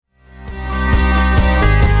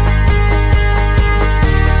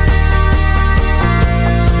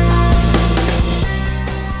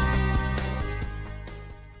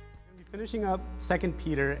up Second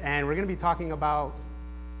Peter, and we're going to be talking about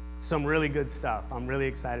some really good stuff. I'm really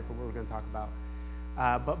excited for what we're going to talk about.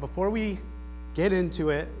 But before we get into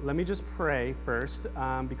it, let me just pray first,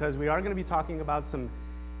 because we are going to be talking about some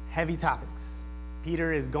heavy topics.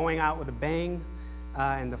 Peter is going out with a bang,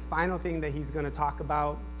 and the final thing that he's going to talk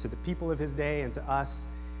about to the people of his day and to us,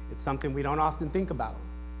 it's something we don't often think about,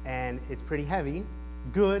 and it's pretty heavy,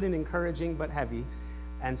 good and encouraging, but heavy.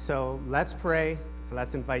 And so let's pray, and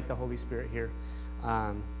let's invite the Holy Spirit here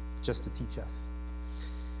just to teach us.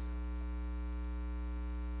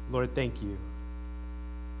 Lord, thank you.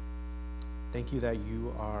 Thank you that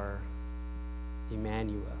you are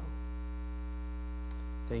Emmanuel.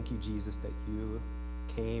 Thank you, Jesus, that you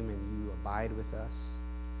came and you abide with us.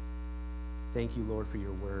 Thank you, Lord, for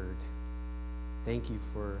your word. Thank you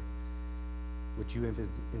for what you have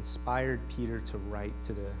inspired Peter to write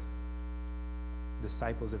to the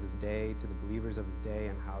disciples of his day, to the believers of his day,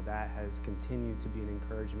 and how that has continued to be an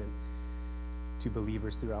encouragement to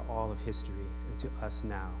believers throughout all of history and to us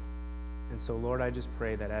now. And so, Lord, I just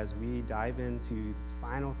pray that as we dive into the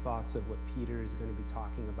final thoughts of what Peter is going to be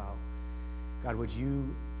talking about, God, would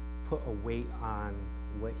you put a weight on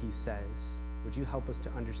what he says? Would you help us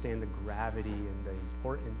to understand the gravity and the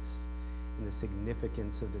importance and the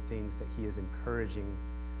significance of the things that he is encouraging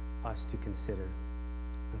us to consider?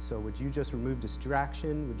 And so would you just remove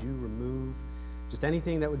distraction? Would you remove just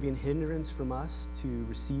anything that would be a hindrance from us to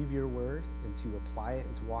receive your word and to apply it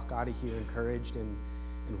and to walk out of here encouraged and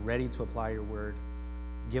ready to apply your word?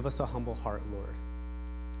 Give us a humble heart, Lord.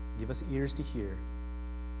 Give us ears to hear,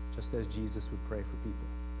 just as Jesus would pray for people.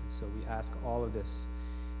 And so we ask all of this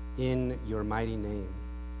in your mighty name.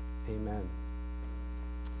 Amen.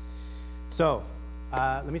 So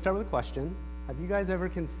let me start with a question. Have you guys ever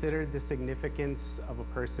considered the significance of a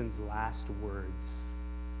person's last words?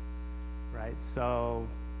 Right? So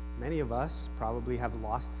many of us probably have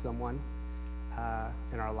lost someone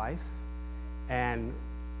in our life. And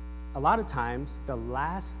a lot of times, the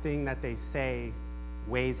last thing that they say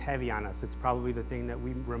weighs heavy on us. It's probably the thing that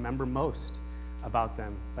we remember most about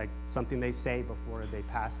them, like something they say before they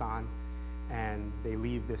pass on and they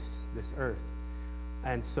leave this earth.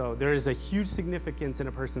 And so there is a huge significance in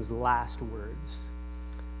a person's last words.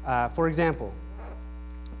 For example,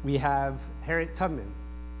 we have Harriet Tubman.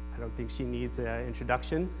 I don't think she needs an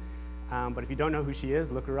introduction, but if you don't know who she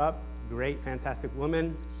is, look her up. Great, fantastic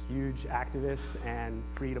woman, huge activist, and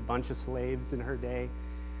freed a bunch of slaves in her day.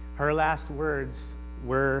 Her last words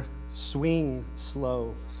were, "Swing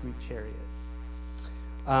slow, sweet chariot."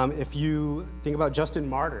 If you think about Justin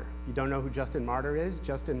Martyr, if you don't know who Justin Martyr is,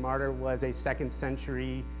 Justin Martyr was a 2nd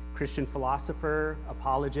century Christian philosopher,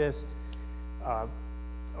 apologist, a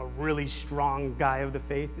really strong guy of the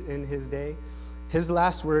faith in his day. His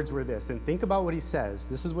last words were this, and think about what he says.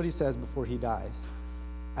 This is what he says before he dies.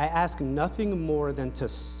 "I ask nothing more than to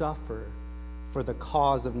suffer for the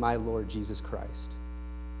cause of my Lord Jesus Christ.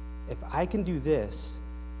 If I can do this,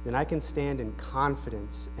 then I can stand in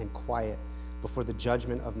confidence and quiet before the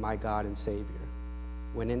judgment of my God and Savior,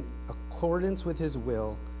 when in accordance with his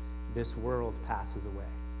will, this world passes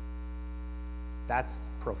away." That's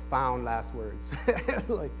profound last words.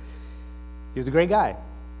 Like, he was a great guy.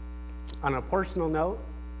 On a personal note,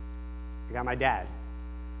 I got my dad,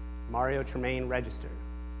 Mario Tremaine Register.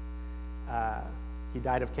 He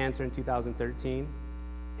died of cancer in 2013.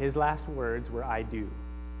 His last words were, "I do."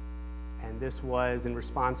 And this was in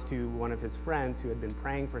response to one of his friends who had been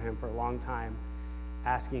praying for him for a long time,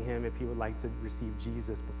 asking him if he would like to receive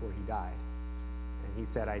Jesus before he died. And he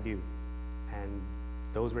said, "I do." And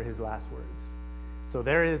those were his last words. So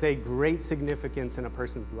there is a great significance in a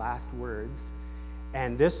person's last words.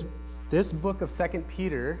 And this book of 2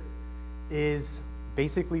 Peter is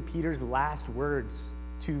basically Peter's last words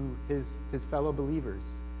to his fellow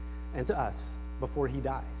believers and to us before he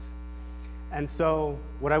dies. And so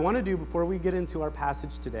what I want to do before we get into our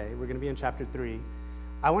passage today, we're going to be in chapter 3.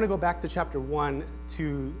 I want to go back to chapter 1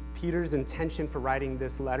 to Peter's intention for writing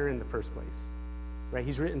this letter in the first place. Right?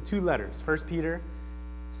 He's written 2 letters, 1 Peter,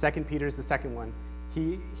 2 Peter is the second one.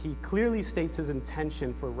 He clearly states his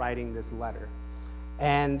intention for writing this letter.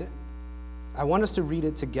 And I want us to read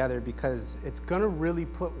it together because it's going to really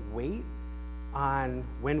put weight on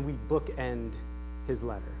when we bookend his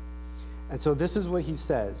letter. And so this is what he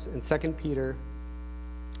says in 2 Peter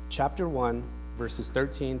chapter 1, verses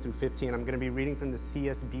 13 through 15. I'm going to be reading from the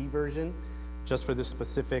CSB version just for this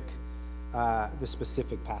specific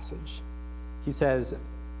passage. He says,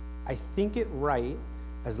 "I think it right,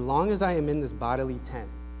 as long as I am in this bodily tent,"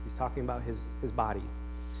 he's talking about his body,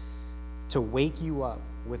 "to wake you up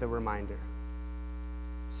with a reminder,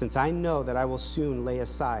 since I know that I will soon lay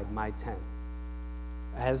aside my tent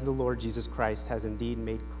as the Lord Jesus Christ has indeed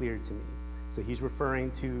made clear to me. So he's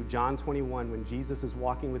referring to John 21 when Jesus is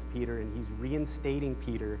walking with Peter and he's reinstating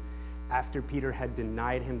Peter after Peter had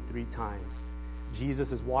denied him 3 times.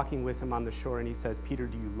 Jesus is walking with him on the shore and he says, Peter,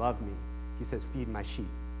 do you love me? He says, feed my sheep.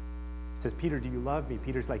 He says, Peter, do you love me?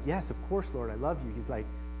 Peter's like, yes, of course, Lord, I love you. He's like,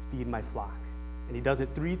 feed my flock. And he does it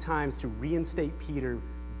 3 times to reinstate Peter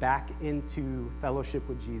back into fellowship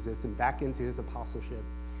with Jesus and back into his apostleship.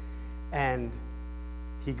 And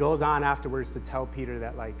he goes on afterwards to tell Peter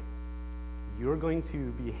that, like, you're going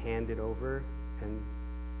to be handed over, and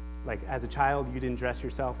like as a child you didn't dress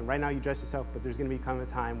yourself, and right now you dress yourself, but there's going to become a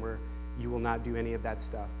time where you will not do any of that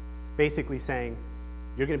stuff. Basically saying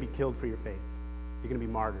you're going to be killed for your faith. You're going to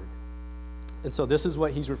be martyred. And so this is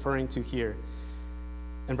what he's referring to here.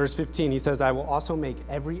 In verse 15, he says, I will also make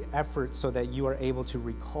every effort so that you are able to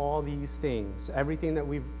recall these things. Everything that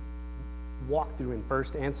we've walked through in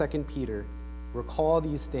 1st and 2nd Peter, recall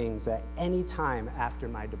these things at any time after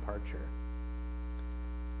my departure.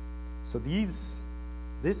 So these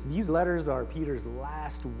letters are Peter's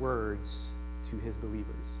last words to his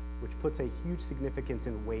believers, which puts a huge significance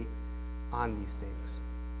and weight on these things.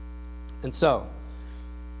 And so,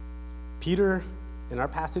 Peter, in our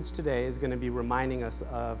passage today, is going to be reminding us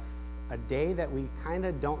of a day that we kind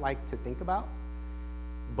of don't like to think about,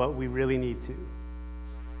 but we really need to.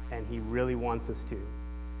 And he really wants us to,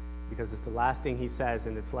 because it's the last thing he says,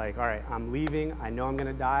 and it's like, all right, I'm leaving. I know I'm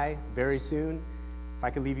going to die very soon. If I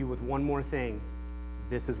could leave you with one more thing,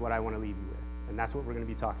 this is what I want to leave you with. And that's what we're going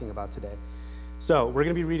to be talking about today. So we're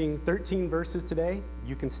going to be reading 13 verses today.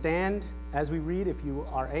 You can stand as we read if you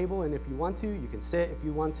are able, and if you want to. You can sit if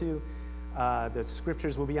you want to. The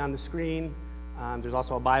scriptures will be on the screen. There's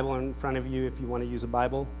also a Bible in front of you if you want to use a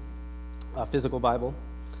Bible, a physical Bible.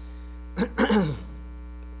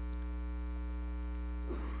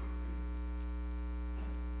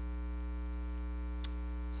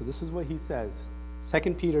 So this is what he says.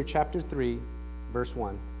 2 Peter chapter 3, verse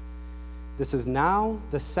 1. This is now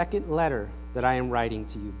the second letter that I am writing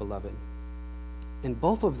to you, beloved. In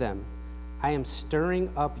both of them, I am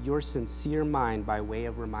stirring up your sincere mind by way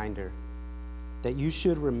of reminder, that you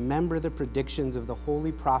should remember the predictions of the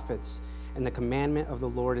holy prophets and the commandment of the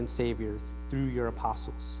Lord and Savior through your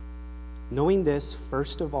apostles. Knowing this,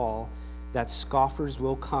 first of all, that scoffers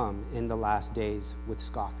will come in the last days with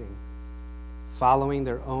scoffing, following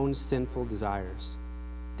their own sinful desires.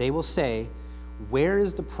 They will say, where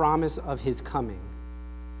is the promise of his coming?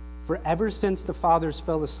 For ever since the fathers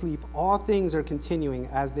fell asleep, all things are continuing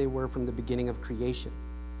as they were from the beginning of creation.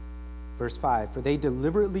 Verse 5, for they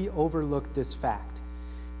deliberately overlooked this fact,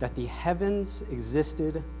 that the heavens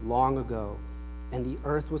existed long ago, and the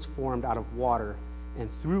earth was formed out of water and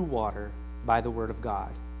through water by the word of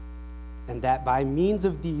God. And that by means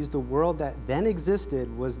of these, the world that then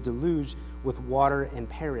existed was deluged with water and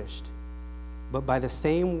perished. But by the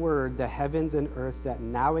same word, the heavens and earth that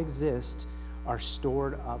now exist are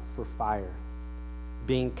stored up for fire,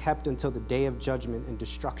 being kept until the day of judgment and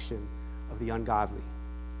destruction of the ungodly.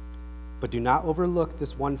 But do not overlook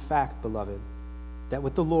this one fact, beloved, that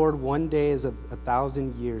with the Lord 1 day is of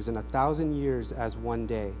 1,000 years, and 1,000 years as 1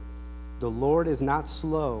 day. The Lord is not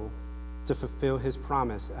slow to fulfill his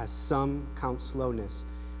promise, as some count slowness,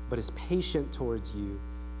 but is patient towards you,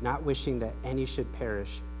 not wishing that any should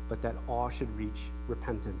perish, but that all should reach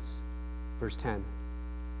repentance. Verse 10,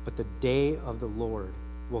 but the day of the Lord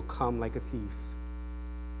will come like a thief,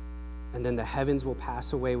 and then the heavens will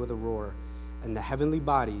pass away with a roar, and the heavenly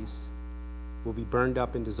bodies will be burned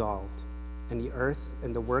up and dissolved, and the earth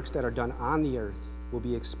and the works that are done on the earth will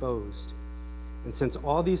be exposed. And since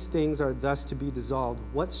all these things are thus to be dissolved,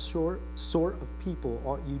 what sort of people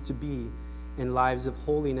ought you to be in lives of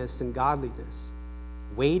holiness and godliness,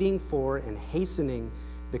 waiting for and hastening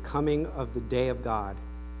the coming of the day of God,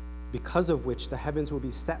 because of which the heavens will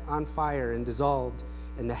be set on fire and dissolved,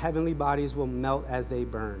 and the heavenly bodies will melt as they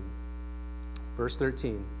burn. Verse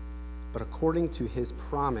 13, but according to his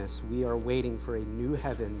promise, we are waiting for a new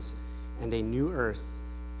heavens and a new earth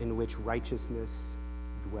in which righteousness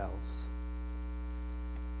dwells.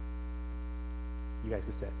 You guys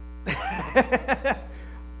can sit.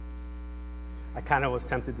 I kind of was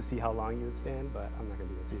tempted to see how long you would stand, but I'm not going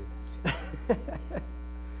to do that to you.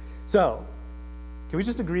 So, can we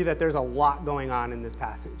just agree that there's a lot going on in this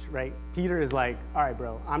passage, right? Peter is like, all right,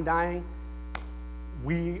 bro, I'm dying.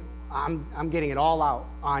 I'm getting it all out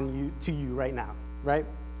on you, to you right now, right?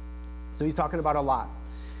 So he's talking about a lot.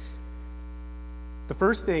 The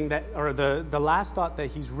first thing that, or the last thought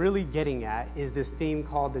that he's really getting at is this theme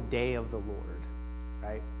called the day of the Lord,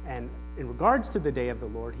 right? And in regards to the day of the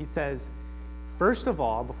Lord, he says, first of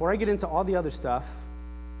all, before I get into all the other stuff,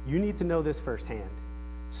 you need to know this firsthand.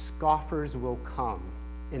 Scoffers will come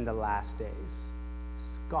in the last days.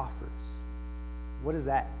 Scoffers. What is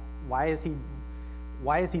that? Why is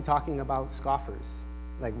he talking about scoffers?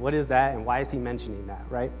 Like, what is that, and why is he mentioning that,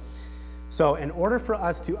 right? So in order for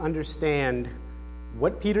us to understand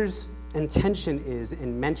what Peter's intention is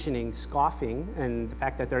in mentioning scoffing and the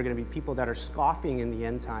fact that there are going to be people that are scoffing in the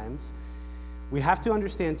end times, we have to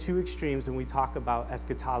understand two extremes when we talk about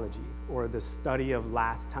eschatology, or the study of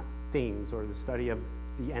last things, or the study of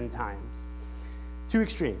the end times. Two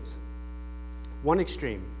extremes. One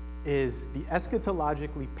extreme is the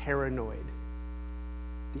eschatologically paranoid.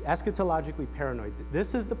 The eschatologically paranoid.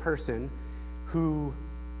 This is the person who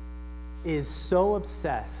is so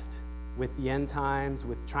obsessed with the end times,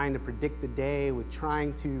 with trying to predict the day, with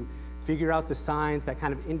trying to figure out the signs that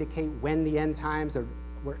kind of indicate when the end times are,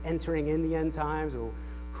 we're entering in the end times, or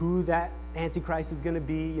who that Antichrist is going to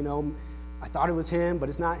be. You know, I thought it was him, but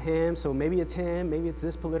it's not him, so maybe it's him, maybe it's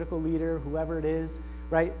this political leader, whoever it is,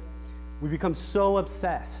 right? We become so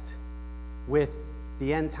obsessed with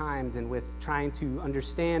the end times and with trying to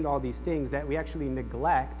understand all these things that we actually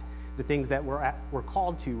neglect the things that we're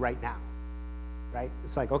called to right now, right?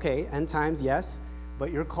 It's like, okay, end times, yes,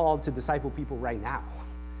 but you're called to disciple people right now.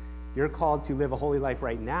 You're called to live a holy life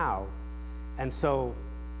right now. And so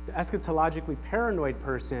the eschatologically paranoid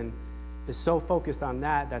person is so focused on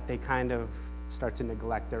that they kind of start to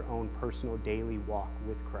neglect their own personal daily walk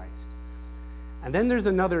with Christ. And then there's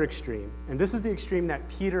another extreme, and this is the extreme that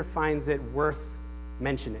Peter finds it worth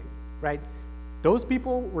mentioning, right? Those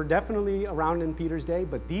people were definitely around in Peter's day,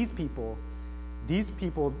 but these people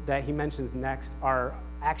that he mentions next are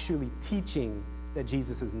actually teaching that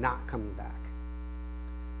Jesus is not coming back.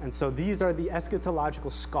 And so these are the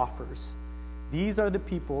eschatological scoffers. These are the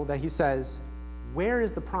people that he says, where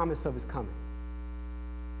is the promise of his coming?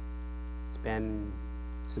 It's been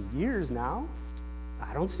some years now.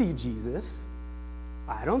 I don't see Jesus.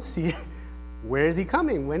 I don't see, where is he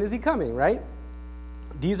coming? When is he coming, right?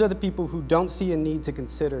 These are the people who don't see a need to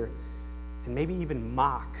consider and maybe even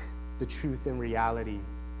mock the truth and reality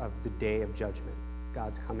of the day of judgment,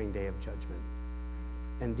 God's coming day of judgment.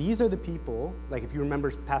 And these are the people, like if you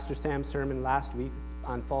remember Pastor Sam's sermon last week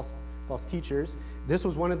on false teachers, this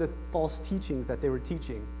was one of the false teachings that they were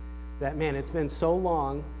teaching, that, man, it's been so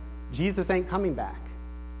long, Jesus ain't coming back.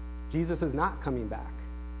 Jesus is not coming back.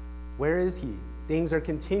 Where is he? Things are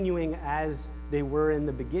continuing as they were in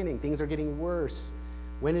the beginning. Things are getting worse.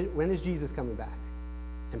 When is Jesus coming back?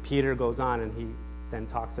 And Peter goes on and he then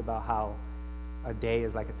talks about how a day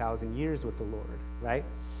is like 1,000 years with the Lord, right?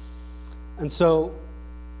 And so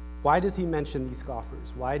why does he mention these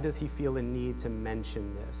scoffers? Why does he feel a need to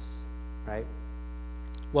mention this, right?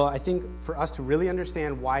 Well, I think for us to really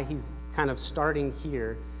understand why he's kind of starting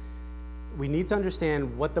here, we need to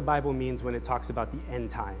understand what the Bible means when it talks about the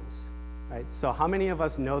end times, right? So how many of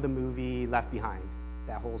us know the movie Left Behind,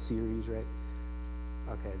 that whole series, right?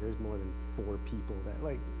 Okay, there's more than 4 people that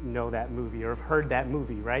like know that movie or have heard that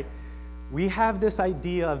movie, right? We have this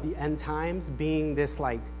idea of the end times being this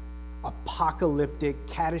like apocalyptic,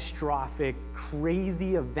 catastrophic,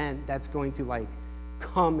 crazy event that's going to like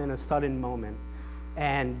come in a sudden moment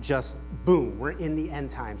and just boom, we're in the end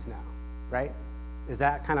times now, right? Is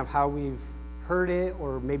that kind of how we've heard it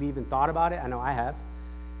or maybe even thought about it? I know I have,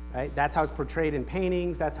 right? That's how it's portrayed in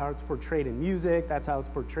paintings, that's how it's portrayed in music, that's how it's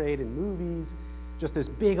portrayed in movies. Just this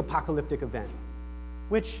big apocalyptic event,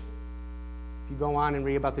 which, if you go on and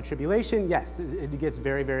read about the tribulation, yes, it gets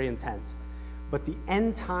very, very intense. But the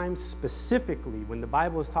end times specifically, when the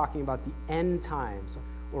Bible is talking about the end times,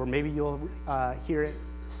 or maybe you'll hear it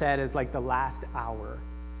said as like the last hour,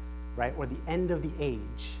 right, or the end of the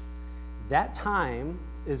age, that time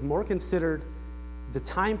is more considered the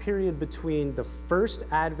time period between the first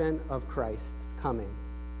advent of Christ's coming.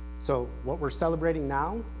 So what we're celebrating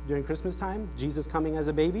now during Christmas time, Jesus coming as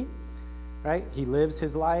a baby, right? He lives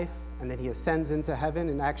his life and then he ascends into heaven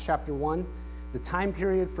in Acts chapter 1. The time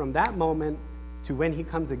period from that moment to when he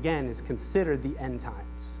comes again is considered the end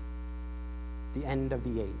times, the end of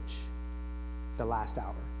the age, the last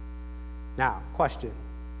hour. Now, question,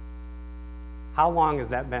 how long has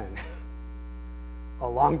that been? A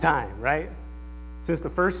long time, right? Since the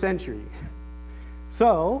 1st century.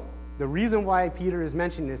 So, the reason why Peter is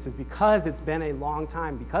mentioning this is because it's been a long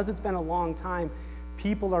time. Because it's been a long time,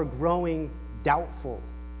 people are growing doubtful.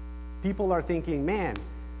 People are thinking, man,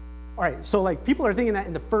 all right, so like people are thinking that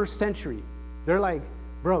in the 1st century. They're like,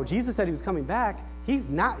 bro, Jesus said he was coming back. He's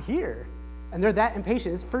not here. And they're that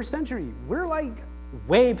impatient. It's 1st century. We're like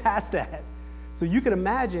way past that. So you can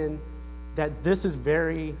imagine that this is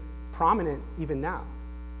very prominent even now.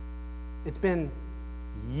 It's been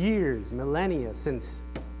years, millennia since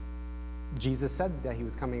Jesus said that he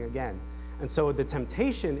was coming again. And so the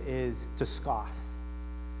temptation is to scoff,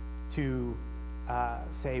 to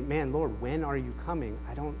say, man, Lord, when are you coming?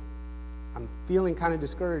 I'm feeling kind of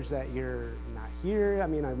discouraged that you're not here. I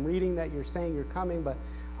mean, I'm reading that you're saying you're coming, but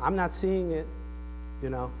I'm not seeing it, you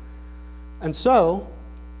know. And so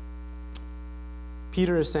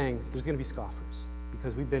Peter is saying there's going to be scoffers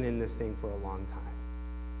because we've been in this thing for a long time.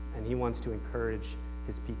 And he wants to encourage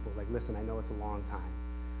his people. Like, listen, I know it's a long time,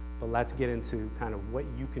 but let's get into kind of what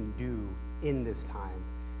you can do in this time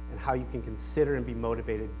and how you can consider and be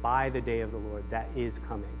motivated by the day of the Lord that is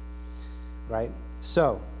coming, right?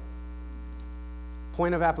 So,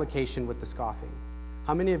 point of application with the scoffing.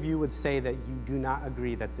 How many of you would say that you do not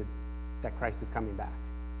agree that Christ is coming back?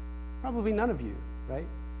 Probably none of you, right?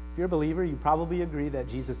 If you're a believer, you probably agree that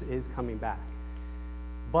Jesus is coming back.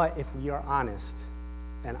 But if we are honest,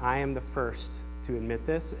 and I am the first to admit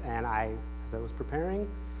this, and as I was preparing,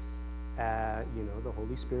 the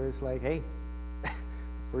Holy Spirit is like, hey,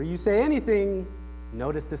 before you say anything,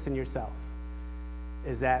 notice this in yourself,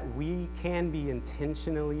 is that we can be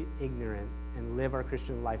intentionally ignorant and live our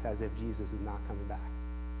Christian life as if Jesus is not coming back.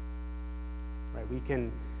 Right?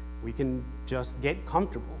 We can just get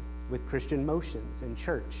comfortable with Christian motions and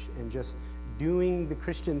church and just doing the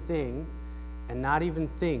Christian thing and not even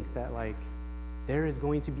think that, like, there is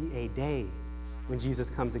going to be a day when Jesus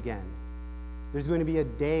comes again. There's going to be a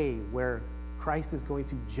day where Christ is going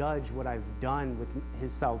to judge what I've done with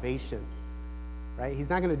his salvation, right? He's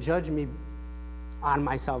not going to judge me on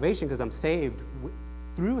my salvation because I'm saved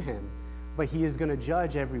through him, but he is going to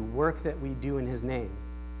judge every work that we do in his name.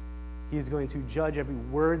 He is going to judge every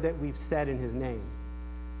word that we've said in his name.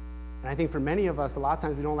 And I think for many of us, a lot of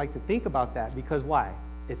times we don't like to think about that because why?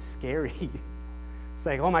 It's scary. It's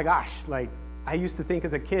like, oh my gosh, like I used to think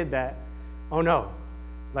as a kid that, oh no,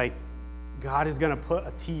 like God is going to put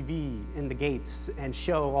a TV in the gates and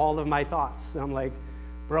show all of my thoughts. And I'm like,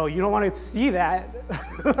 bro, you don't want to see that.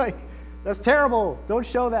 Like, that's terrible. Don't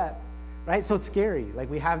show that. Right? So it's scary. Like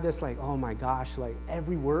we have this like, oh my gosh, like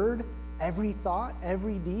every word, every thought,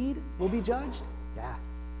 every deed will be judged. Yeah.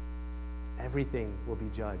 Everything will be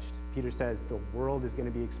judged. Peter says the world is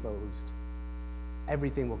going to be exposed.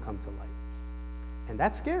 Everything will come to light. And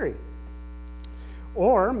that's scary.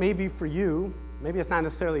 Or maybe for you, maybe it's not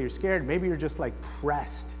necessarily you're scared, maybe you're just like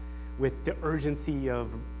pressed with the urgency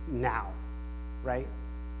of now, right?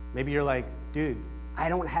 Maybe you're like, dude, I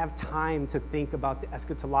don't have time to think about the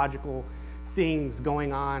eschatological things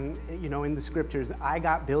going on, in the scriptures. I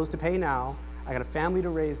got bills to pay now. I got a family to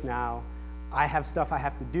raise now. I have stuff I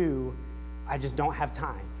have to do. I just don't have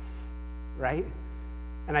time, right?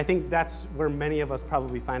 And I think that's where many of us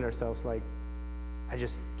probably find ourselves, like, I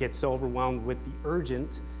just get so overwhelmed with the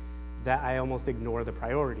urgent that I almost ignore the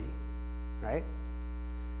priority, right?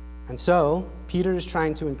 And so Peter is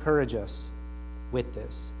trying to encourage us with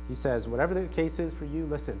this. He says, whatever the case is for you,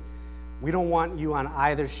 listen, we don't want you on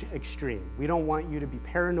either extreme. We don't want you to be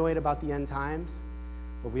paranoid about the end times,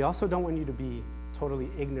 but we also don't want you to be totally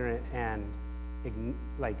ignorant and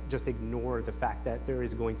just ignore the fact that there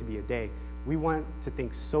is going to be a day. We want to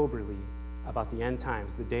think soberly about the end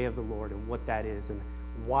times, the day of the Lord, and what that is, and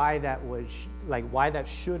why that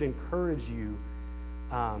should encourage you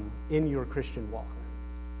in your Christian walk.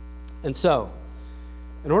 And so,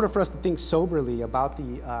 in order for us to think soberly about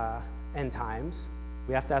the end times,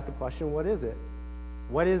 we have to ask the question, what is it?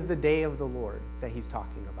 What is the day of the Lord that he's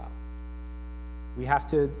talking about? We have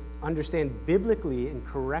to understand biblically and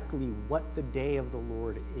correctly what the day of the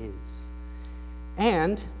Lord is.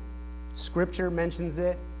 And Scripture mentions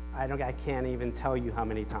it. I can't even tell you how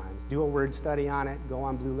many times. Do a word study on it. Go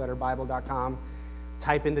on blueletterbible.com,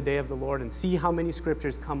 type in the day of the Lord, and see how many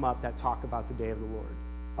scriptures come up that talk about the day of the Lord.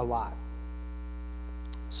 A lot.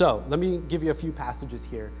 So let me give you a few passages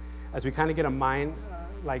here as we kind of get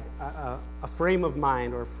a frame of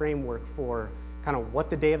mind or a framework for kind of what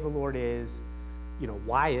the day of the Lord is,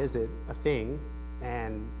 why is it a thing,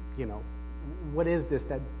 and, what is this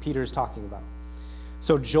that Peter is talking about.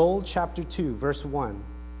 So Joel chapter 2, verse 1,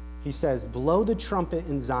 he says, blow the trumpet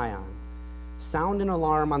in Zion, sound an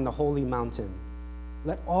alarm on the holy mountain.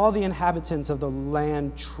 Let all the inhabitants of the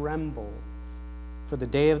land tremble, for the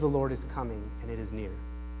day of the Lord is coming, and it is near.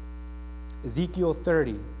 Ezekiel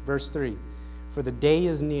 30, verse 3, for the day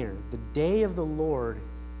is near, the day of the Lord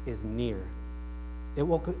is near. It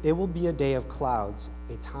will be a day of clouds,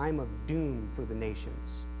 a time of doom for the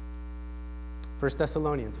nations. 1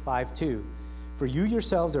 Thessalonians 5:2, for you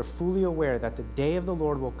yourselves are fully aware that the day of the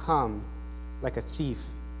Lord will come like a thief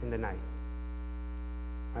in the night.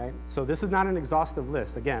 right? So this is not an exhaustive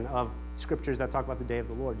list, again, of scriptures that talk about the day of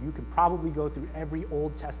the Lord. You could probably go through every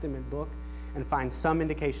Old Testament book and find some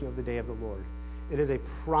indication of the day of the Lord. It is a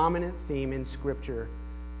prominent theme in Scripture.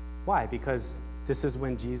 Why? Because this is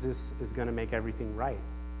when Jesus is going to make everything right.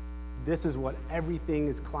 This is what everything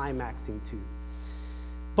is climaxing to.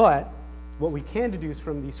 But what we can deduce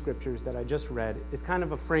from these scriptures that I just read is kind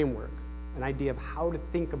of a framework, an idea of how to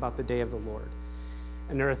think about the day of the Lord.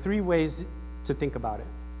 And there are three ways to think about it.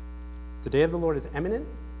 The day of the Lord is imminent,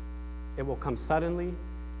 it will come suddenly,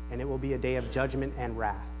 and it will be a day of judgment and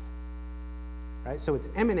wrath. Right? So it's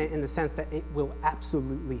imminent in the sense that it will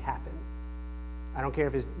absolutely happen. I don't care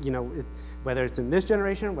if it's, whether it's in this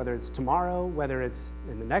generation, whether it's tomorrow, whether it's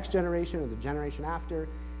in the next generation or the generation after,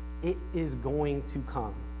 it is going to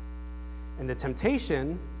come. And the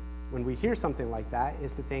temptation, when we hear something like that,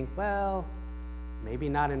 is to think, well, maybe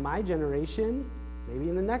not in my generation, maybe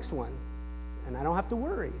in the next one, and I don't have to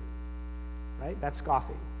worry, right? That's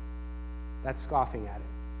scoffing. That's scoffing at it.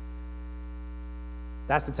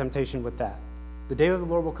 That's the temptation with that. The day of the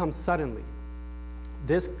Lord will come suddenly.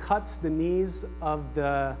 This cuts the knees of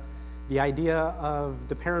the idea of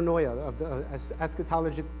the paranoia, of the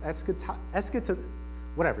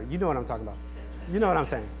whatever. You know what I'm talking about. You know what I'm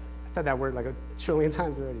saying. I said that word like a trillion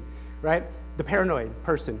times already, right? The paranoid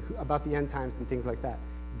person about the end times and things like that.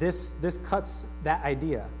 This cuts that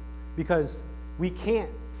idea because we can't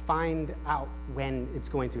find out when it's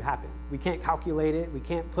going to happen. We can't calculate it. We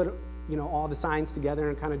can't put all the signs together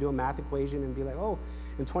and kind of do a math equation and be like, oh,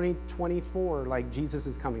 in 2024, like Jesus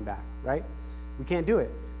is coming back, right? We can't do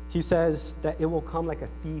it. He says that it will come like a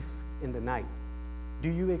thief in the night. Do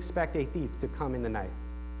you expect a thief to come in the night?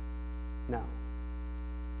 No.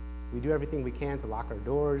 We do everything we can to lock our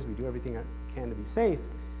doors. We do everything we can to be safe.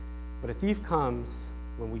 But a thief comes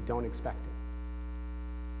when we don't expect it.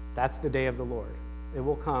 That's the day of the Lord. It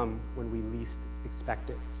will come when we least expect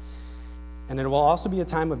it. And it will also be a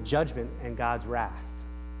time of judgment and God's wrath.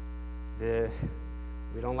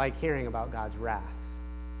 We don't like hearing about God's wrath,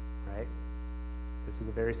 right? This is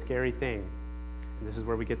a very scary thing. And this is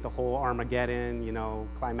where we get the whole Armageddon,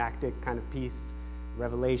 climactic kind of piece,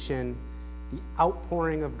 revelation. The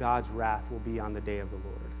outpouring of God's wrath will be on the day of the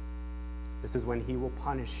Lord. This is when he will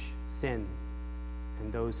punish sin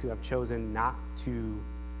and those who have chosen not to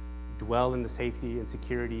dwell in the safety and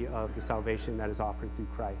security of the salvation that is offered through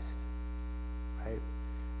Christ. Right?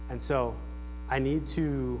 And so I need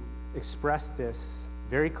to express this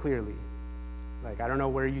very clearly. Like, I don't know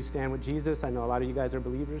where you stand with Jesus. I know a lot of you guys are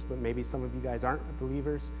believers, but maybe some of you guys aren't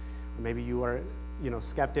believers. Or maybe you are,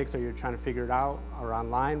 skeptics, or you're trying to figure it out, or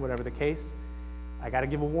online, whatever the case. I got to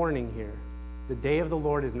give a warning here. The day of the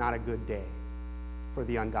Lord is not a good day for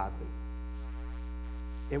the ungodly.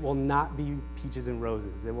 It will not be peaches and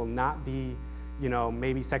roses. It will not be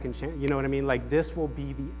maybe second chance, you know what I mean? Like, this will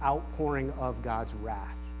be the outpouring of God's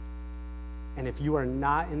wrath. And if you are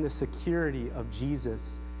not in the security of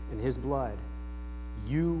Jesus and his blood,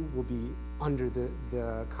 you will be under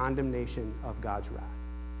the condemnation of God's wrath.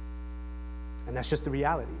 And that's just the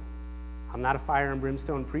reality. I'm not a fire and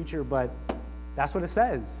brimstone preacher, but that's what it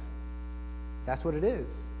says. That's what it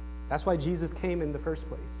is. That's why Jesus came in the first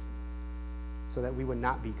place, so that we would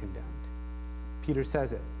not be condemned. Peter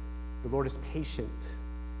says it. The Lord is patient,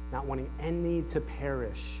 not wanting any to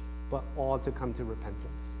perish, but all to come to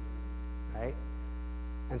repentance, right?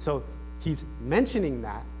 And so he's mentioning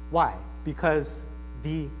that. Why? Because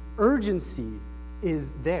the urgency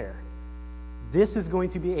is there. This is going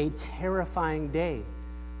to be a terrifying day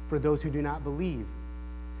for those who do not believe.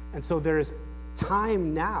 And so there is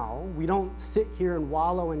time now. We don't sit here and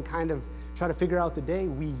wallow and kind of try to figure out the day.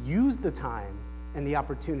 We use the time and the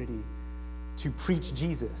opportunity to preach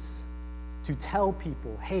Jesus, to tell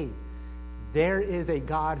people, hey, there is a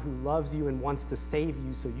God who loves you and wants to save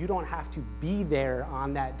you, so you don't have to be there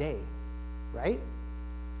on that day, right?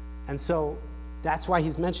 And so that's why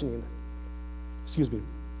he's mentioning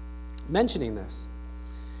this,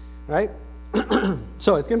 right?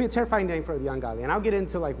 So it's going to be a terrifying day for the ungodly, and I'll get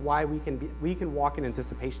into like why we can walk in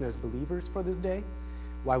anticipation as believers for this day,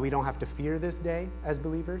 why we don't have to fear this day as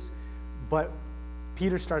believers. But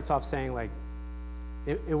Peter starts off saying like,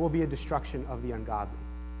 it will be a destruction of the ungodly.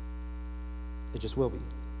 It just will be.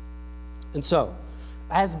 And so,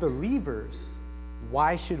 as believers,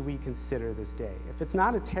 why should we consider this day? If it's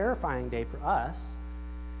not a terrifying day for us,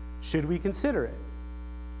 should we consider it?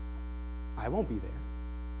 I won't be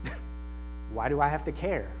there. Why do I have to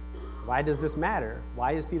care? Why does this matter?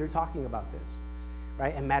 Why is Peter talking about this?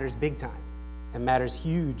 Right? It matters big time. It matters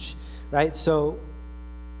huge. Right? So,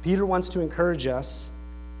 Peter wants to encourage us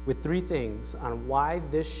with three things on why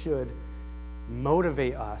this should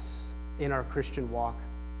motivate us in our Christian walk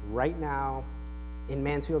right now in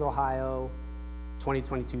Mansfield, Ohio,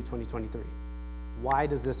 2022, 2023? Why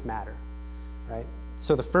does this matter, right?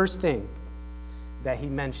 So the first thing that he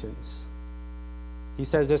mentions, he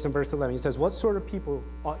says this in verse 11. He says, what sort of people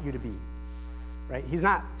ought you to be, right? He's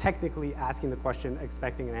not technically asking the question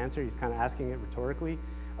expecting an answer. He's kind of asking it rhetorically,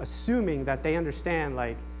 assuming that they understand,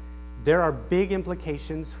 like, there are big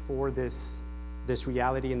implications for this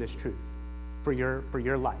reality and this truth for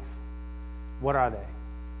your life. What are they,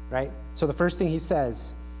 right? So the first thing he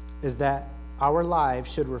says is that our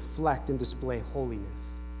lives should reflect and display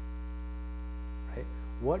holiness, right?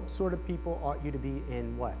 What sort of people ought you to be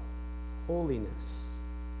in what? Holiness.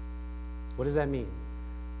 What does that mean?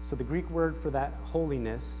 So the Greek word for that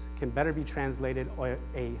holiness can better be translated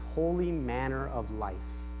a holy manner of life,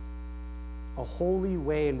 a holy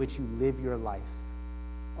way in which you live your life,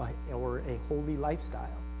 or a holy lifestyle.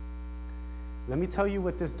 Let me tell you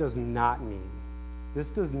what this does not mean.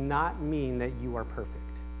 This does not mean that you are perfect.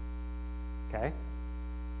 Okay?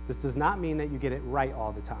 This does not mean that you get it right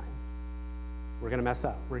all the time. We're going to mess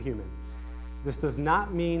up. We're human. This does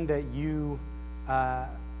not mean that you are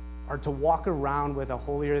to walk around with a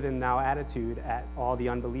holier-than-thou attitude at all the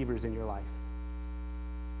unbelievers in your life.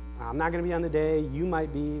 I'm not going to be on the day, you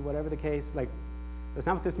might be, whatever the case. Like, that's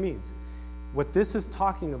not what this means. What this is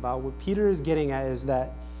talking about, what Peter is getting at, is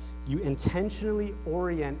that you intentionally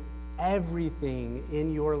orient everything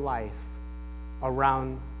in your life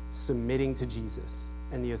around submitting to Jesus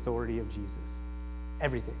and the authority of Jesus.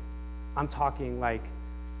 Everything. I'm talking like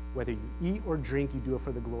whether you eat or drink, you do it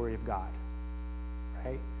for the glory of God,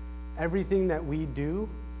 right? Everything that we do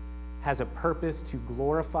has a purpose to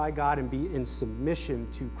glorify God and be in submission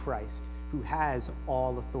to Christ, who has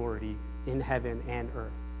all authority in heaven and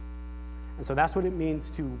earth. And so that's what it means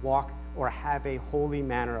to walk or have a holy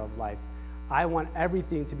manner of life. I want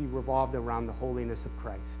everything to be revolved around the holiness of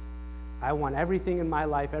Christ. I want everything in my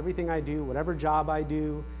life, everything I do, whatever job I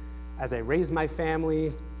do, as I raise my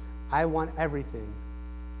family, I want everything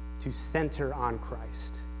to center on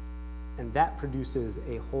Christ. And that produces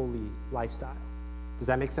a holy lifestyle. Does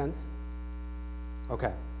that make sense?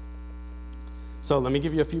 Okay. So let me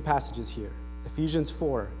give you a few passages here. Ephesians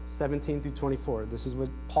 4, 17 through 24. This is what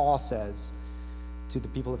Paul says to the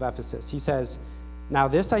people of Ephesus. He says, now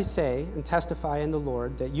this I say and testify in the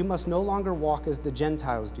Lord, that you must no longer walk as the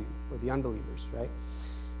Gentiles do, or the unbelievers, right?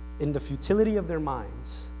 In the futility of their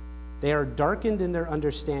minds. They are darkened in their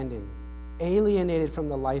understanding, alienated from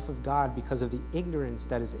the life of God because of the ignorance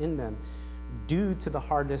that is in them, due to the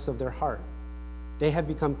hardness of their heart. They have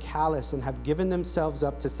become callous and have given themselves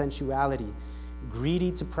up to sensuality,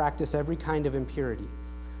 greedy to practice every kind of impurity.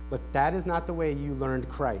 But that is not the way you learned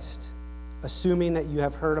Christ, assuming that you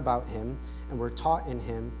have heard about him and were taught in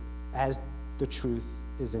him, as the truth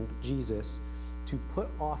is in Jesus, to put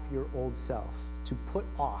off your old self,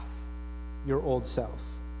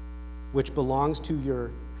 which belongs to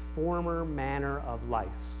your former manner of life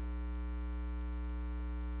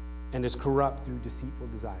and is corrupt through deceitful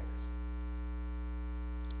desires.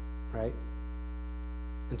 Right?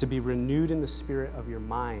 And to be renewed in the spirit of your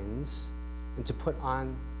minds, and to put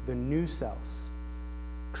on the new self,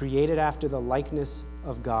 created after the likeness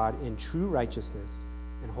of God in true righteousness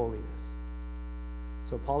and holiness.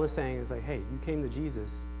 So Paul is saying, is like, hey, you came to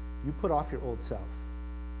Jesus, you put off your old self.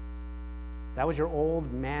 That was your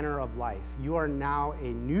old manner of life. You are now a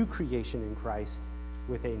new creation in Christ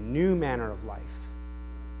with a new manner of life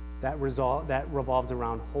that revolves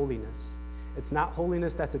around holiness. It's not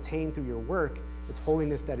holiness that's attained through your work, it's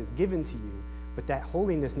holiness that is given to you, but that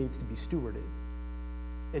holiness needs to be stewarded.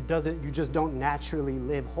 You just don't naturally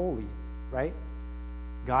live holy, right?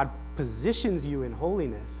 God positions you in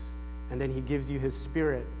holiness, and then he gives you his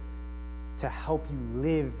spirit to help you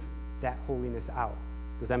live that holiness out.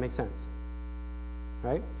 Does that make sense?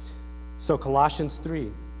 Right? So Colossians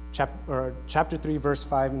 3, chapter 3, verse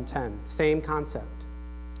 5 and 10, same concept,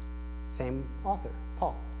 same author,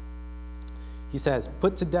 Paul. He says,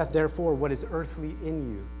 put to death, therefore, what is earthly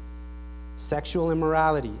in you, sexual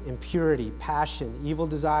immorality, impurity, passion, evil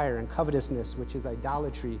desire, and covetousness, which is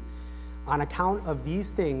idolatry. On account of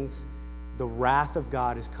these things, the wrath of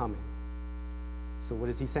God is coming. So what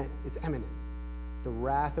is he saying? It's imminent. The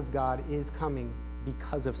wrath of God is coming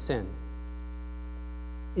because of sin.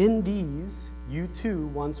 In these, you too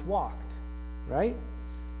once walked, right?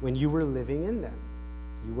 When you were living in them.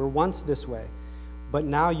 You were once this way. But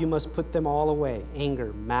now you must put them all away: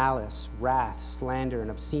 anger, malice, wrath, slander, and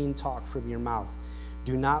obscene talk from your mouth.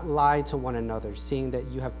 Do not lie to one another, seeing that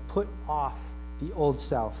you have put off the old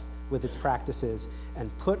self with its practices,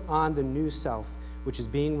 and put on the new self, which is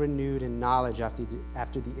being renewed in knowledge after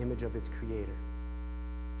the image of its creator.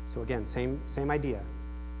 So again, same idea.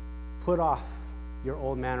 Put off your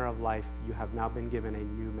old manner of life. You have now been given a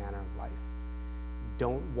new manner of life.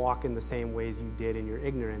 Don't walk in the same ways you did in your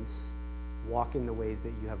ignorance. Walk in the ways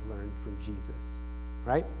that you have learned from Jesus,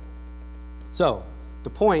 right? So, the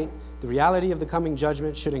point, the reality of the coming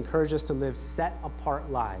judgment should encourage us to live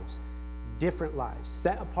set-apart lives, different lives,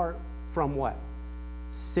 set apart from what?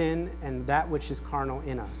 Sin and that which is carnal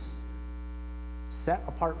in us. Set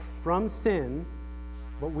apart from sin,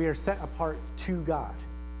 but we are set apart to God.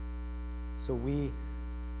 So we,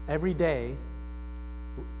 every day,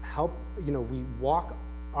 we walk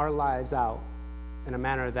our lives out in a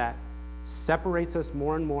manner that separates us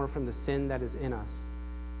more and more from the sin that is in us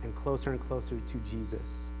and closer to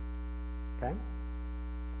Jesus. Okay?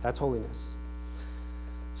 That's holiness.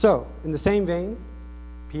 So, in the same vein,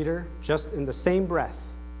 Peter, just in the same breath,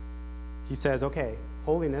 he says, okay,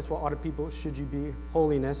 holiness, what ought people should you be?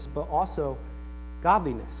 Holiness, but also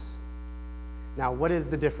godliness. Now, what is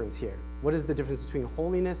the difference here? What is the difference between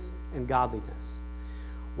holiness and godliness?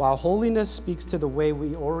 While holiness speaks to the way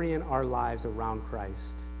we orient our lives around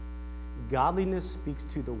Christ, godliness speaks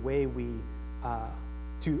to the way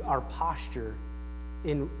to our posture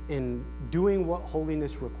in doing what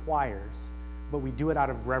holiness requires, but we do it out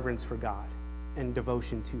of reverence for God and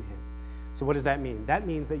devotion to Him. So what does that mean? That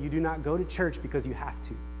means that you do not go to church because you have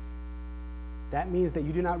to. That means that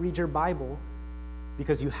you do not read your Bible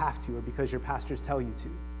because you have to or because your pastors tell you to.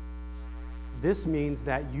 This means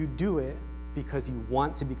that you do it because you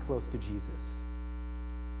want to be close to Jesus.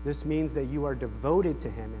 This means that you are devoted to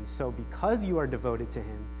Him, and so because you are devoted to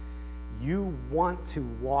Him, you want to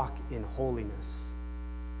walk in holiness.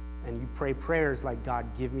 And you pray prayers like, God,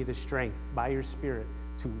 give me the strength by your Spirit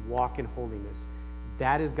to walk in holiness.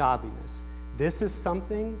 That is godliness. This is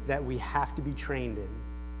something that we have to be trained in,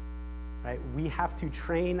 right? We have to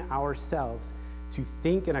train ourselves to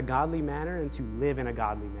think in a godly manner and to live in a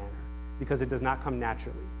godly manner, because it does not come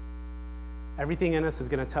naturally. Everything in us is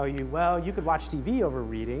going to tell you, well, you could watch TV over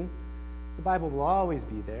reading. The Bible will always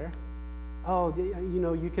be there. Oh,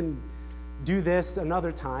 you can do this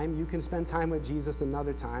another time. You can spend time with Jesus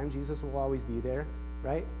another time. Jesus will always be there,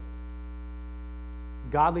 right?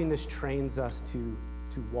 Godliness trains us to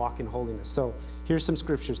walk in holiness. So here's some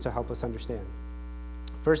scriptures to help us understand.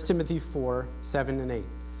 1 Timothy 4, 7 and 8.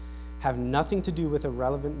 Have nothing to do with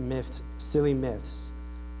irrelevant myths, silly myths,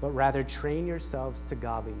 but rather train yourselves to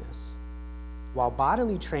godliness. While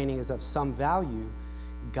bodily training is of some value,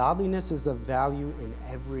 godliness is of value in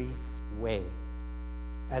every way,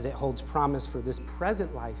 as it holds promise for this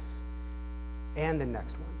present life and the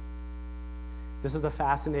next one. This is a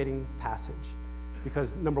fascinating passage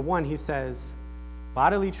because, number one, he says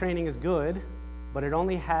bodily training is good, but it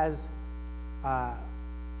only has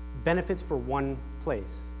benefits for one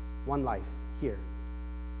place, one life, here.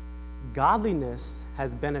 Godliness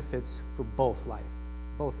has benefits for both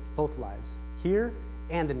lives, here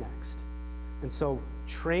and the next. And so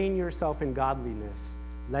train yourself in godliness.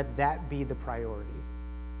 Let that be the priority.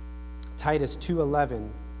 Titus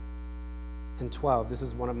 2:11 and 12. This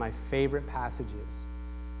is one of my favorite passages.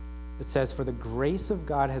 It says, "For the grace of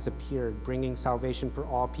God has appeared, bringing salvation for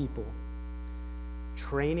all people,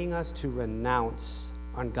 training us to renounce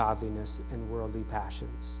ungodliness and worldly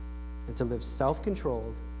passions, and to live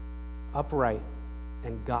self-controlled, upright,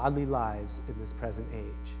 and godly lives in this present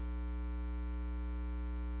age."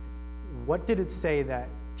 What did it say that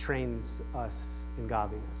trains us in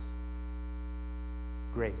godliness?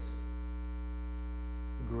 Grace.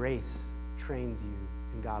 Grace trains you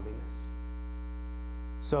in godliness.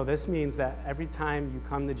 So this means that every time you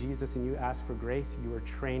come to Jesus and you ask for grace, you are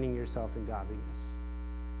training yourself in godliness.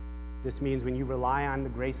 This means when you rely on the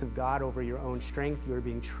grace of God over your own strength, you are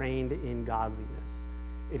being trained in godliness.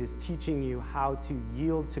 It is teaching you how to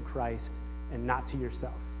yield to Christ and not to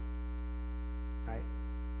yourself, right?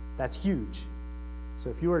 That's huge. So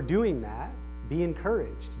if you are doing that, be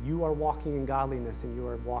encouraged. You are walking in godliness and you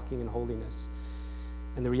are walking in holiness.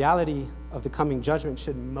 And the reality of the coming judgment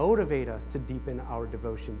should motivate us to deepen our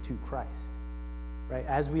devotion to Christ, right?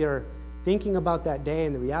 As we are thinking about that day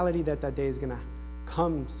and the reality that that day is going to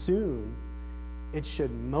come soon, it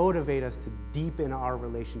should motivate us to deepen our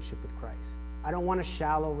relationship with Christ. I don't want a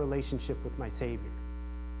shallow relationship with my Savior,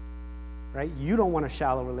 right? You don't want a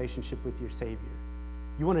shallow relationship with your Savior.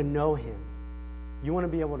 You want to know Him. You want to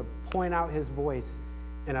be able to point out His voice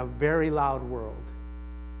in a very loud world.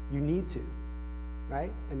 You need to,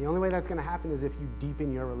 right? And the only way that's going to happen is if you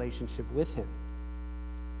deepen your relationship with Him.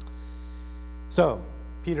 So,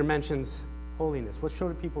 Peter mentions holiness. What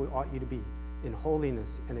sort of people ought you to be? In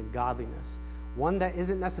holiness and in godliness. One that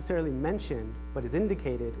isn't necessarily mentioned, but is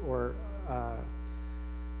indicated or,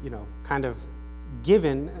 kind of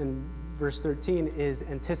given in verse 13 is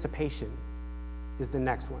anticipation, is the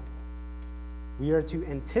next one. We are to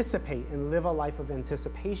anticipate and live a life of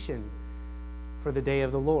anticipation for the day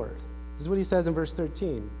of the Lord. This is what he says in verse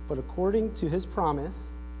 13. But according to his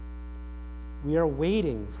promise, we are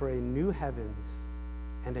waiting for a new heavens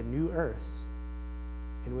and a new earth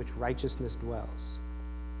in which righteousness dwells.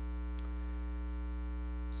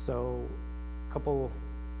 So,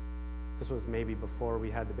 this was maybe before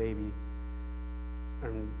we had the baby,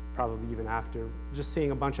 and probably even after, just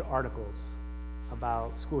seeing a bunch of articles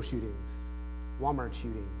about school shootings, Walmart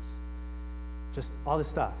shootings, just all this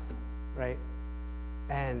stuff, right?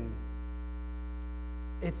 And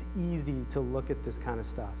it's easy to look at this kind of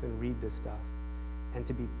stuff and read this stuff and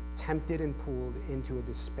to be tempted and pulled into a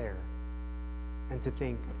despair and to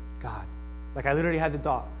think, God, like I literally had the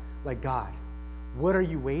thought, like, God, what are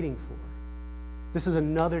you waiting for? This is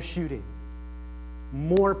another shooting.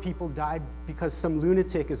 More people died because some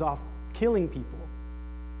lunatic is off killing people,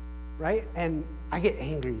 right? And I get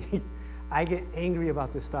angry. I get angry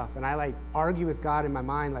about this stuff. And I argue with God in my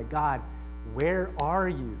mind, like, God, where are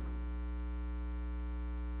you?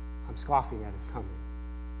 I'm scoffing at his coming,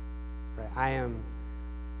 right?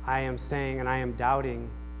 I am saying and I am doubting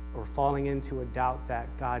or falling into a doubt that,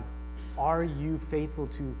 God, are you faithful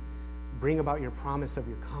to bring about your promise of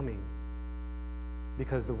your coming?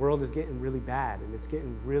 Because the world is getting really bad and it's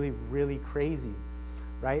getting really, really crazy,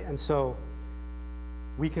 right? And so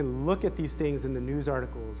we can look at these things in the news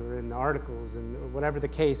articles or in the articles and whatever the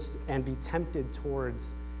case and be tempted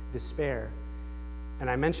towards despair. And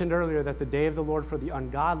I mentioned earlier that the day of the Lord for the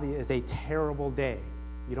ungodly is a terrible day.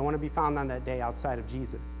 You don't want to be found on that day outside of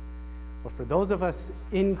Jesus. But for those of us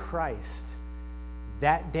in Christ,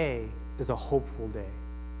 that day is a hopeful day.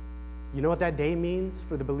 You know what that day means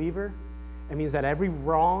for the believer? It means that every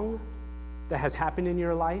wrong that has happened in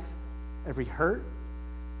your life, every hurt,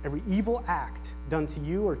 every evil act done to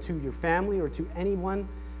you or to your family or to anyone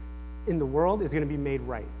in the world is going to be made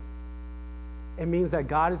right. It means that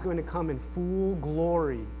God is going to come in full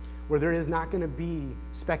glory, where there is not going to be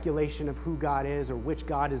speculation of who God is or which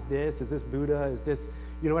God is this Buddha, is this,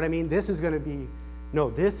 you know what I mean? This is going to be, no,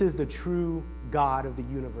 this is the true God of the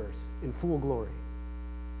universe in full glory.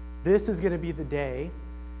 This is going to be the day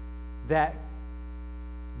that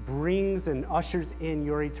brings and ushers in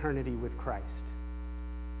your eternity with Christ.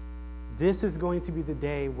 This is going to be the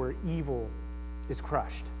day where evil is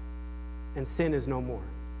crushed and sin is no more.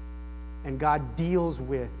 And God deals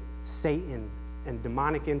with Satan and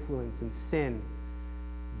demonic influence and sin.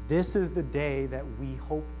 This is the day that we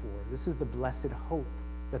hope for. This is the blessed hope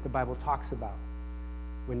that the Bible talks about.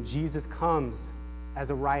 When Jesus comes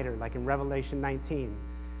as a rider, like in Revelation 19,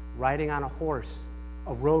 riding on a horse,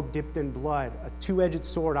 a robe dipped in blood, a two-edged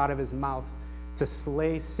sword out of his mouth to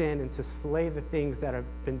slay sin and to slay the things that have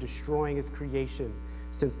been destroying his creation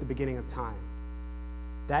since the beginning of time.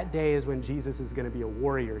 That day is when Jesus is going to be a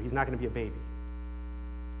warrior. He's not going to be a baby,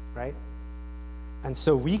 right? And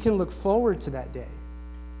so we can look forward to that day,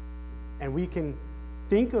 and we can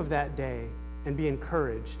think of that day and be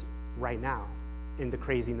encouraged right now in the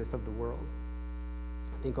craziness of the world.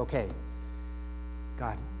 Think, okay,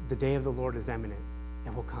 God, the day of the Lord is imminent.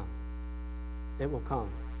 It will come. It will come.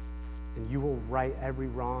 And you will right every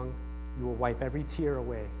wrong. You will wipe every tear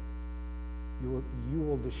away. You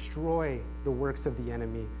will destroy the works of the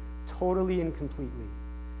enemy totally and completely.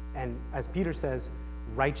 And as Peter says,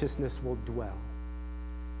 righteousness will dwell.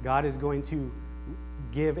 God is going to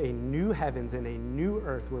give a new heavens and a new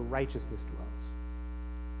earth where righteousness dwells.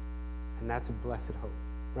 And that's a blessed hope,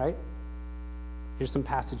 right? Here's some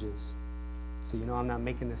passages, so you know I'm not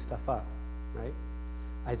making this stuff up, right?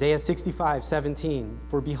 Isaiah 65:17,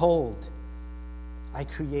 for behold, I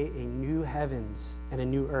create a new heavens and a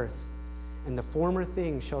new earth, and the former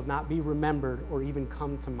things shall not be remembered or even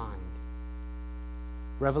come to mind.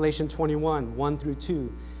 Revelation 21, 1 through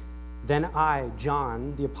 2, then I,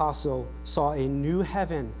 John, the apostle, saw a new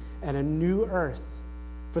heaven and a new earth.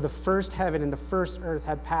 For the first heaven and the first earth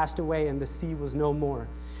had passed away, and the sea was no more.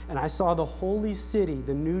 And I saw the holy city,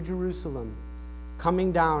 the new Jerusalem,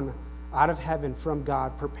 coming down out of heaven from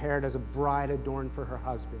God, prepared as a bride adorned for her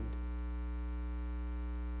husband.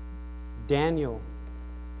 Daniel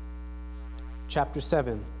chapter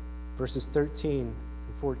 7, verses 13 and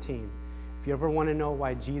 14. If you ever want to know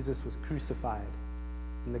why Jesus was crucified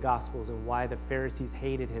in the Gospels and why the Pharisees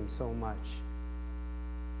hated him so much,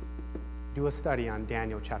 do a study on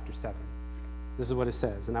Daniel chapter 7. This is what it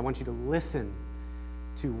says, and I want you to listen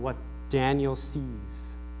to what Daniel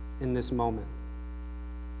sees in this moment.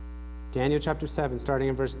 Daniel chapter 7, starting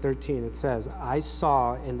in verse 13, it says, I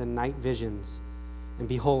saw in the night visions, and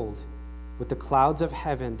behold, with the clouds of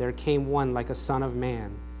heaven there came one like a son of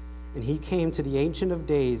man, and he came to the Ancient of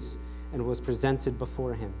Days and was presented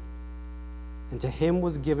before him. And to him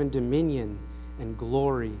was given dominion and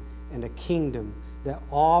glory and a kingdom, that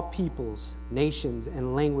all peoples, nations,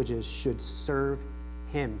 and languages should serve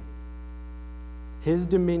him. His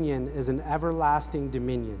dominion is an everlasting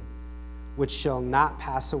dominion, which shall not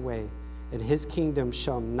pass away, and his kingdom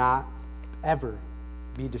shall not ever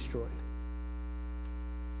be destroyed.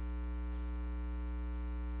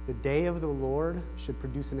 The day of the Lord should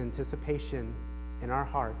produce an anticipation in our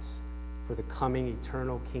hearts for the coming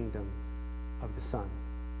eternal kingdom of the Son.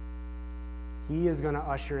 He is going to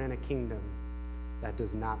usher in a kingdom that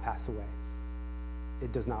does not pass away.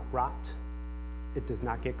 It does not rot. It does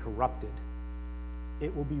not get corrupted.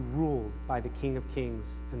 It will be ruled by the King of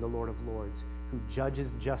Kings and the Lord of Lords, who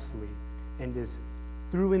judges justly and is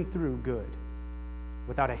through and through good,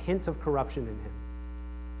 without a hint of corruption in him.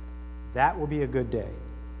 That will be a good day.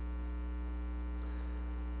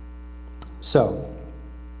 So,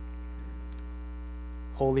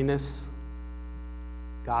 holiness,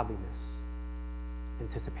 godliness,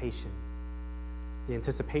 anticipation. The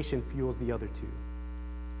anticipation fuels the other two.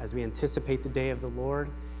 As we anticipate the day of the Lord,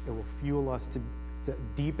 it will fuel us to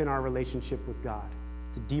deepen our relationship with God,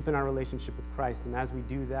 to deepen our relationship with Christ. And as we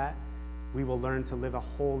do that, we will learn to live a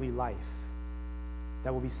holy life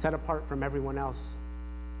that will be set apart from everyone else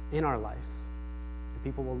in our life. And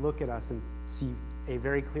people will look at us and see a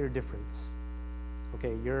very clear difference.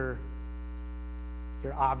 Okay, you're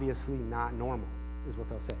obviously not normal, is what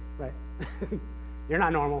they'll say, right? You're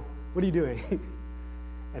not normal. What are you doing?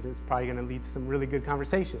 And it's probably going to lead to some really good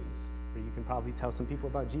conversations where you can probably tell some people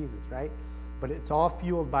about Jesus, right? But it's all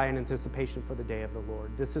fueled by an anticipation for the day of the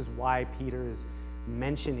Lord. This is why Peter is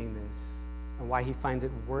mentioning this and why he finds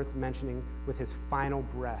it worth mentioning with his final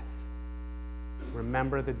breath.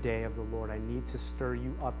 Remember the day of the Lord. I need to stir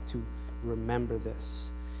you up to remember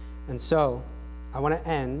this. And so I want to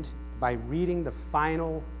end by reading the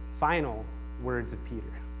final words of Peter.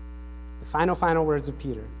 The final words of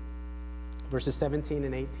Peter, verses 17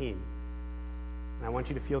 and 18. And I want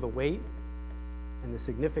you to feel the weight and the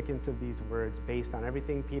significance of these words based on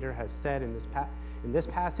everything Peter has said in this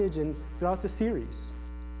passage and throughout the series,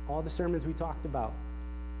 all the sermons we talked about,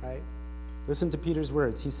 right? Listen to Peter's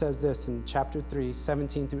words. He says this in chapter 3,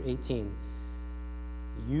 17 through 18.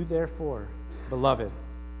 You therefore, beloved,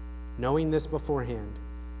 knowing this beforehand,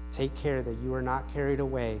 take care that you are not carried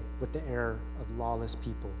away with the error of lawless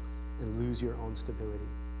people and lose your own stability,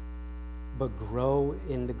 but grow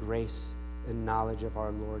in the grace and knowledge of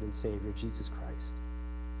our Lord and Savior, Jesus Christ.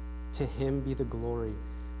 To him be the glory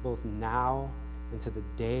both now and to the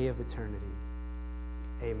day of eternity.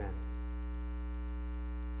 Amen.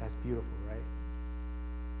 That's beautiful, right?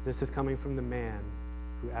 This is coming from the man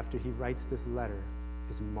who, after he writes this letter,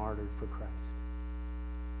 is martyred for Christ.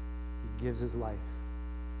 He gives his life.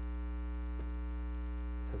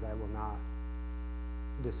 Says, I will not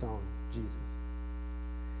disown Jesus.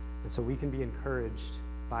 And so we can be encouraged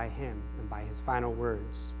by him and by his final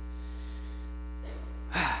words.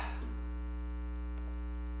 All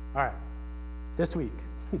right, this week.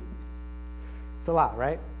 It's a lot,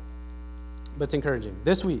 right? But it's encouraging.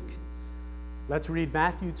 This week, let's read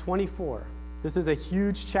Matthew 24. This is a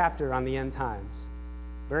huge chapter on the end times.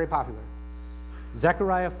 Very popular.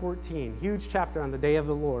 Zechariah 14, huge chapter on the day of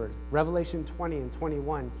the Lord. Revelation 20 and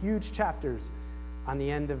 21, huge chapters on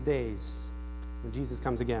the end of days when Jesus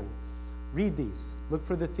comes again. Read these. Look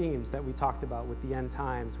for the themes that we talked about with the end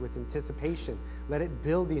times, with anticipation. Let it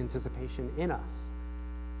build the anticipation in us.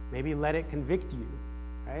 Maybe let it convict you,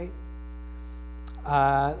 right?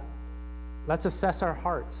 Let's assess our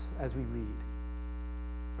hearts as we read.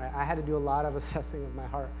 Right? I had to do a lot of assessing of my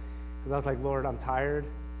heart because I was like, Lord, I'm tired.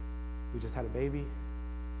 We just had a baby, and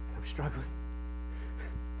I'm struggling.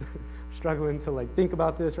 I'm struggling to think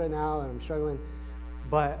about this right now, and I'm struggling.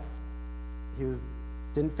 But he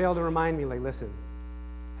didn't fail to remind me, listen,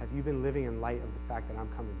 have you been living in light of the fact that I'm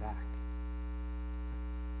coming back?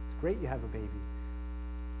 It's great you have a baby,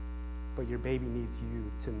 but your baby needs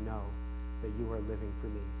you to know that you are living for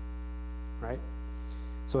me, right?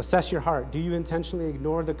 So assess your heart. Do you intentionally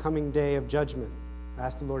ignore the coming day of judgment?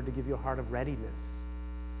 Ask the Lord to give you a heart of readiness.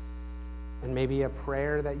 And maybe a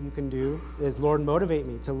prayer that you can do is, Lord, motivate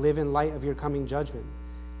me to live in light of your coming judgment.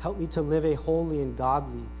 Help me to live a holy and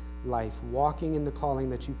godly life, walking in the calling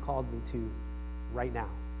that you've called me to right now.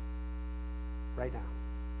 Right now.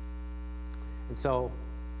 And so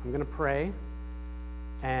I'm going to pray,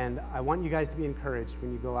 And I want you guys to be encouraged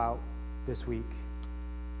when you go out this week.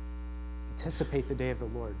 Anticipate the day of the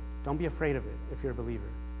Lord. Don't be afraid of it if you're a believer.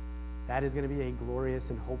 That is going to be a glorious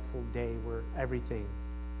and hopeful day where everything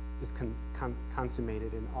is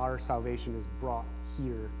consummated and our salvation is brought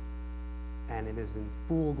here and it is in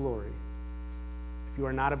full glory. If you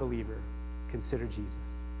are not a believer, consider Jesus.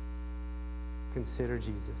 Consider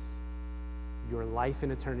Jesus. Your life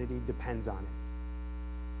in eternity depends on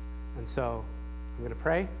it. And so I'm going to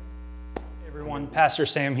pray. Hey everyone, Pastor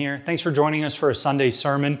Sam here. Thanks for joining us for a Sunday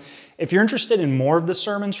sermon. If you're interested in more of the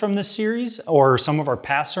sermons from this series or some of our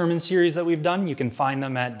past sermon series that we've done, you can find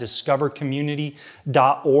them at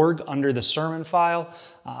discovercommunity.org under the sermon file.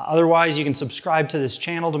 Otherwise, you can subscribe to this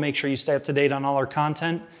channel to make sure you stay up to date on all our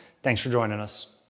content. Thanks for joining us.